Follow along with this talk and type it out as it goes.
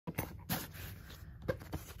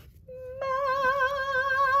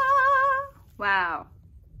Wow.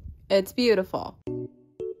 It's beautiful.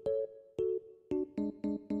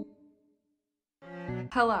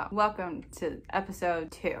 Hello, welcome to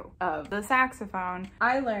episode 2 of the saxophone.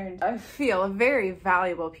 I learned, I feel, a very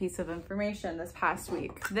valuable piece of information this past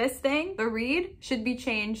week. This thing, the reed, should be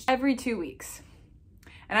changed every 2 weeks.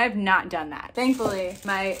 And I've not done that. Thankfully,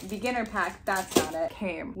 my beginner pack, that's not it,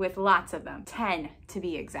 came with lots of them. 10 to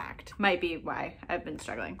be exact. Might be why I've been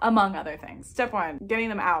struggling, among other things. Step 1, getting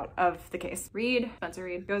them out of the case. Reed, Spencer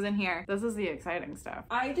Reed, goes in here. This is the exciting stuff.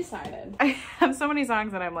 I decided, I have so many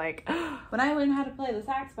songs that I'm like, when I learn how to play the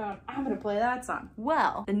saxophone, I'm gonna play that song.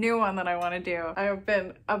 Well, the new one that I wanna do, I've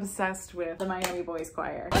been obsessed with the Miami Boys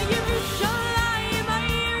Choir.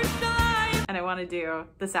 And I wanna do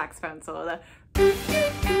the saxophone solo, the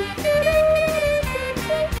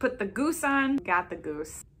put the goose on, got the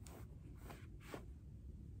goose.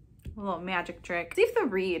 A little magic trick. See if the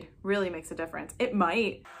reed really makes a difference. It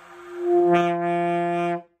might.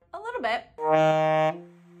 A little bit.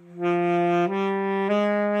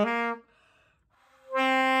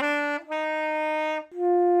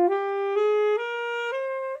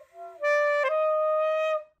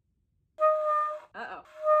 Uh-oh.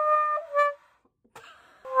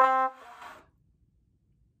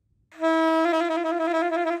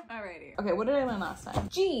 Alrighty. Okay, what did I learn last time?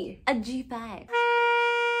 G. A G5.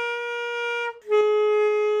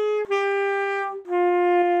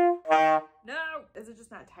 No! Is it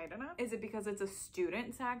just not tight enough? Is it because it's a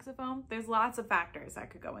student saxophone? There's lots of factors that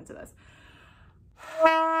could go into this.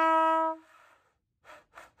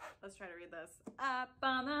 Let's try to read this. Up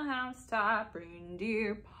on the housetop,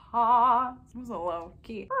 reindeer paws. It was a low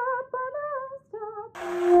key. Up on the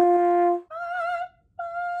housetop.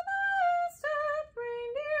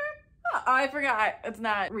 Oh, I forgot. It's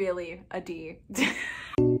not really a D.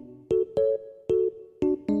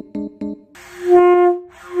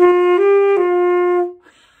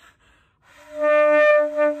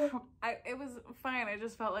 It was fine. I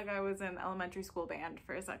just felt like I was in elementary school band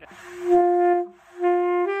for a second.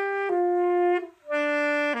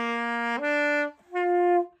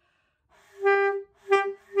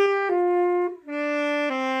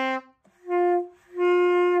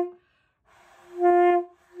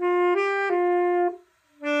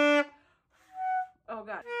 Oh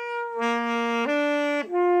God.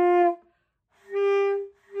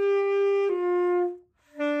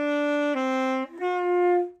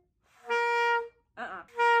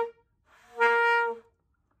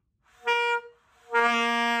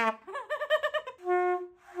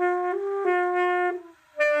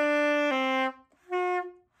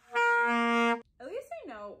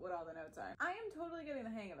 What all the notes are. I am totally getting the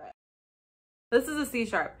hang of it. This is a C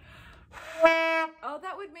sharp. Oh,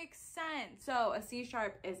 that would make sense. So a C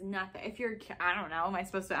sharp is nothing. If you're, I don't know, am I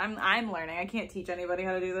supposed to, I'm learning. I can't teach anybody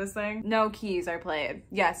how to do this thing. No keys are played.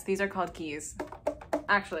 Yes, these are called keys.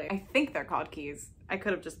 Actually, I think they're called keys. I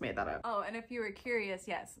could have just made that up. Oh, and if you were curious,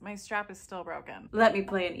 yes, my strap is still broken. Let me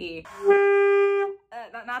play an E.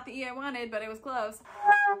 Not the E I wanted, but it was close.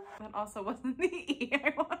 That also wasn't the E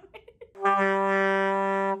I wanted.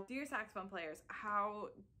 Dear saxophone players, how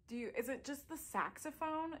do you, is it just the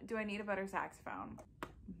saxophone? Do I need a better saxophone?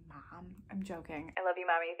 Mom, I'm joking. I love you,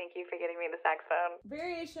 Mommy. Thank you for getting me the saxophone.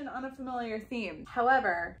 Variation on a familiar theme.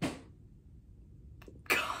 However,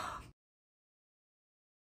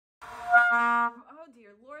 oh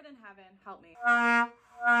dear Lord in heaven, help me.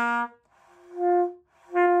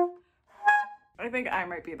 I think I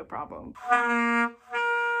might be the problem.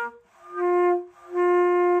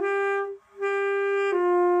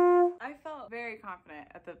 I felt very confident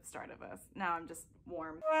at the start of this. Now I'm just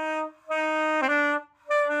warm.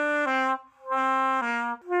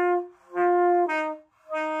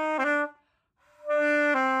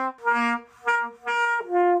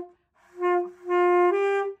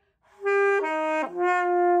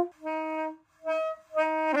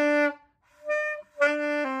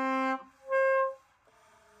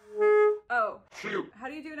 How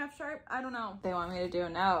do you do an F sharp? I don't know. They want me to do a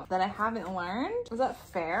note that I haven't learned. Is that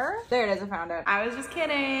fair? There it is, I found it. I was just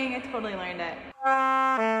kidding. I totally learned it.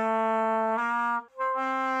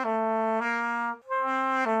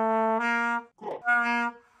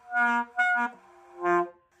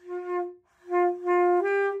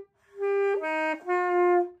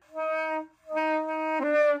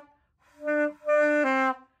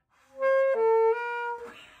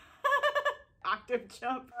 Octave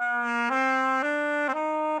jump.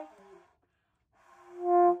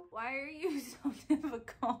 Why are you so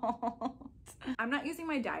difficult? I'm not using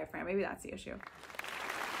my diaphragm. Maybe that's the issue.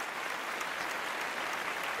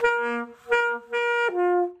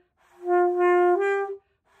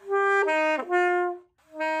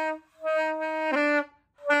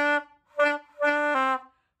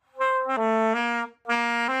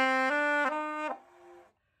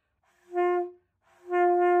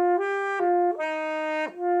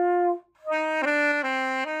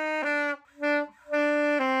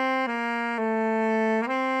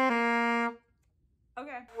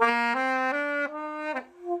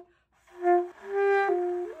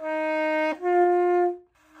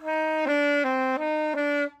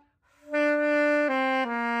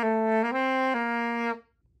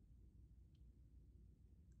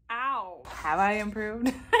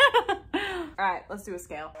 improved. All right, let's do a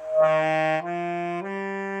scale. I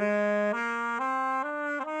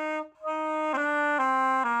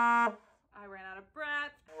ran out of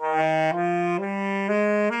breath.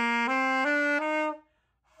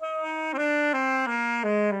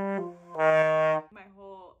 My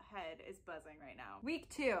whole head is buzzing right now. Week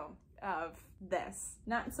 2 of this.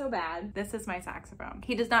 Not so bad. This is my saxophone.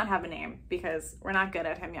 He does not have a name because we're not good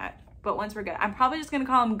at him yet. But once we're good, I'm probably just gonna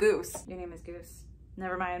call him Goose. Your name is Goose.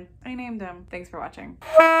 Never mind. I named him. Thanks for watching.